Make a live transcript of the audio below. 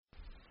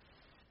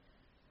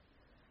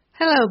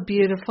Hello,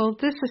 beautiful.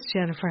 This is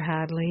Jennifer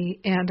Hadley,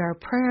 and our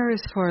prayer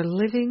is for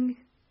living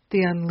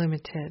the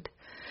unlimited,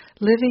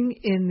 living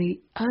in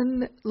the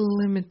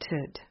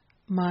unlimited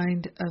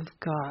mind of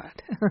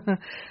God,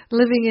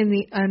 living in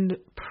the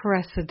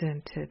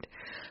unprecedented.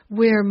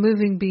 We're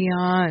moving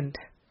beyond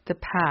the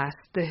past,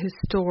 the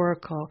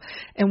historical,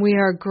 and we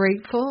are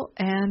grateful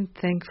and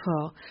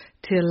thankful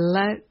to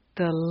let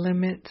the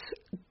limits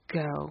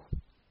go.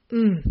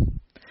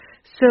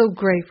 So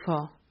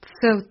grateful.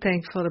 So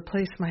thankful to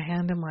place my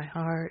hand on my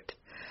heart.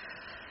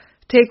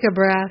 Take a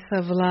breath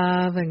of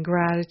love and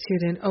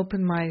gratitude and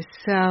open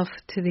myself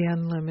to the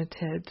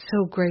unlimited.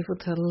 So grateful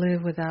to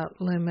live without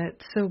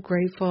limits. So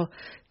grateful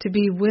to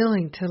be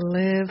willing to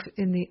live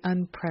in the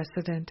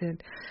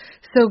unprecedented.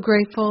 So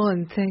grateful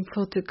and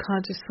thankful to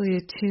consciously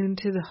attune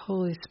to the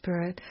Holy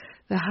Spirit,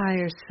 the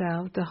higher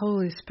self, the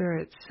Holy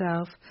Spirit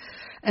self,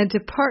 and to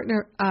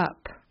partner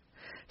up.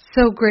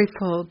 So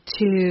grateful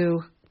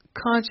to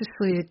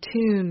consciously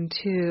attuned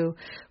to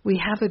we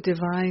have a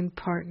divine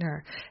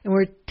partner, and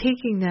we're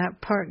taking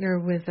that partner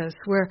with us.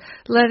 We're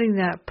letting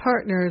that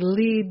partner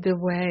lead the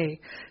way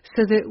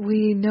so that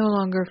we no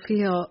longer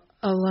feel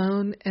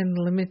alone and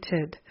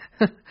limited.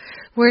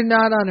 We're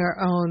not on our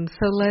own,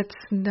 so let's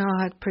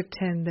not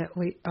pretend that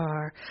we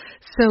are.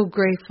 So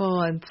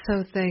grateful and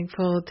so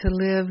thankful to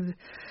live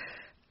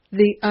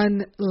the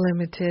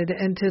unlimited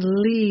and to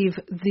leave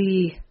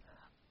the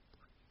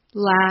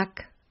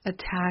lack,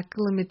 attack,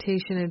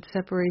 limitation, and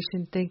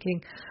separation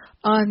thinking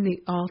on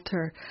the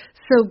altar.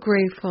 So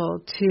grateful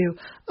to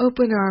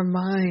open our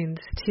minds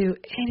to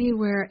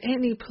anywhere,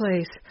 any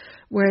place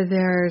where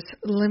there's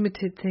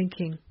limited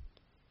thinking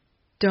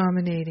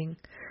dominating.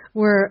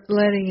 We're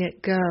letting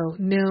it go,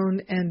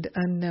 known and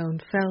unknown,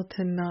 felt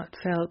and not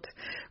felt,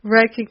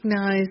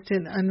 recognized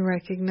and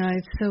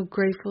unrecognized. So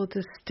grateful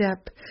to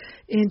step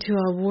into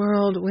a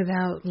world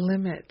without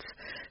limits,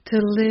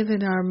 to live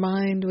in our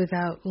mind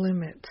without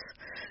limits.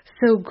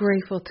 So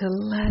grateful to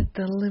let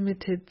the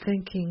limited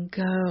thinking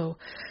go.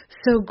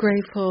 So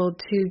grateful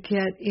to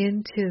get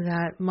into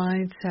that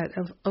mindset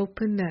of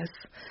openness,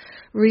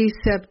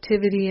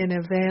 receptivity, and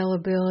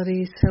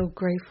availability. So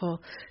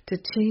grateful to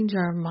change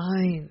our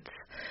minds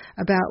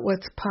about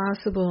what's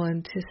possible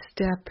and to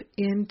step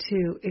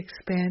into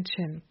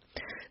expansion.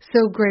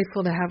 So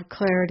grateful to have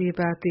clarity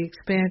about the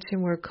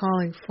expansion we're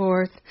calling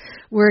forth.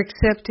 We're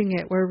accepting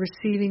it, we're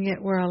receiving it,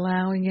 we're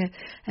allowing it,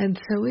 and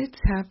so it's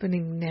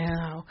happening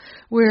now.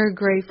 We're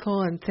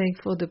grateful and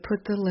thankful to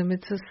put the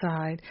limits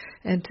aside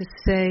and to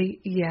say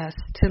yes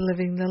to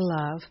living the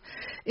love.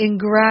 In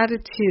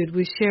gratitude,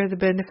 we share the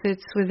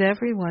benefits with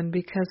everyone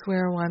because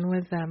we're one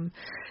with them.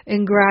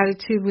 In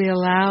gratitude, we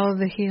allow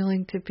the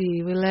healing to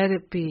be. We let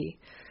it be.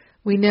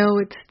 We know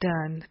it's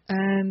done,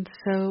 and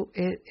so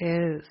it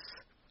is.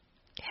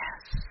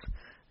 Yes,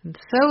 and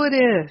so it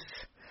is.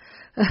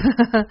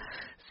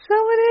 So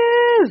it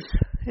is.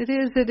 It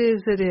is, it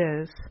is, it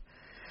is.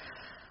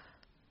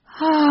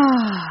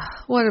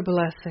 What a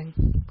blessing.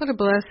 What a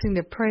blessing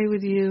to pray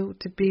with you,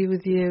 to be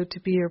with you, to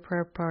be your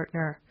prayer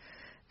partner.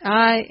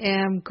 I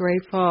am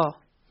grateful.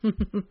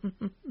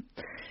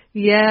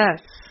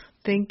 Yes.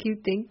 Thank you,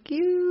 thank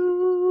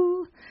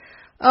you.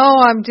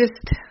 Oh, I'm just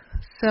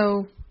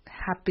so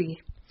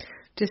happy.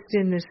 Just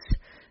in this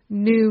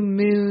new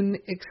moon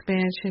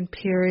expansion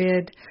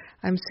period.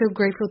 I'm so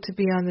grateful to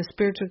be on the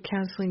Spiritual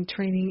Counseling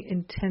Training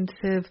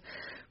Intensive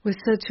with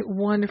such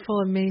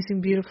wonderful,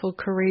 amazing, beautiful,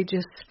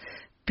 courageous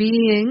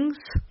beings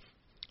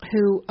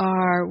who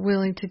are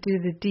willing to do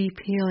the deep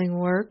healing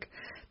work.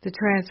 The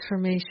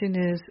transformation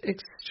is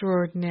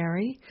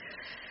extraordinary.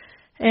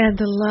 And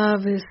the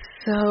love is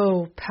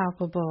so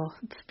palpable.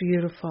 It's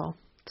beautiful.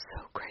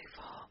 So grateful.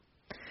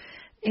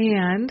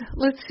 And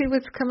let's see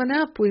what's coming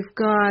up. We've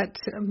got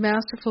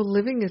Masterful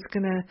Living is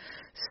going to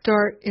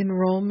start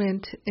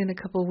enrollment in a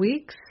couple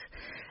weeks.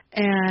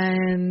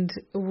 And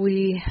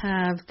we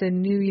have the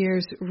New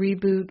Year's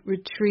Reboot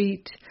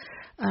Retreat.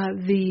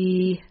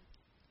 The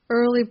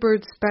Early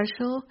Bird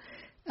Special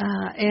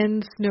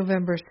ends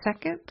November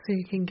 2nd, so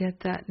you can get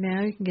that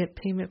now. You can get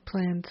payment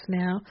plans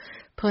now.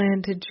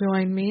 Plan to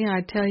join me.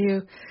 I tell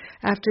you,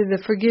 after the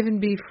Forgive and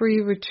Be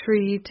Free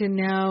retreat and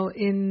now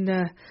in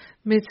the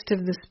midst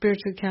of the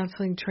Spiritual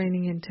Counseling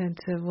Training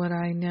Intensive, what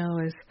I know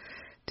is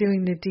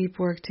doing the deep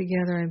work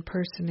together in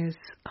person is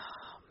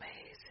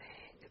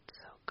amazing. It's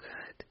so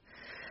good.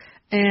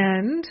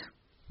 And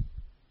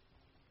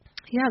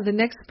the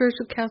next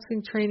Spiritual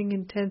Counseling Training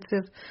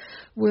Intensive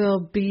will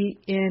be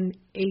in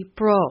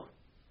April.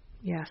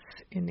 Yes,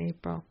 in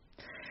April.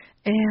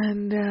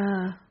 And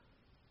I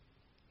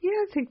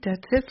think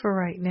that's it for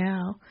right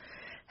now.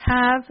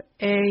 Have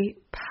a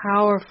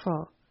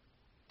powerful,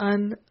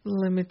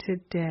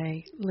 unlimited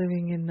day,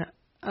 living in the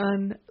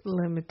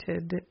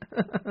unlimited.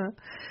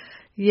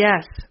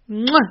 Yes.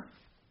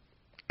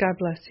 God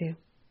bless you.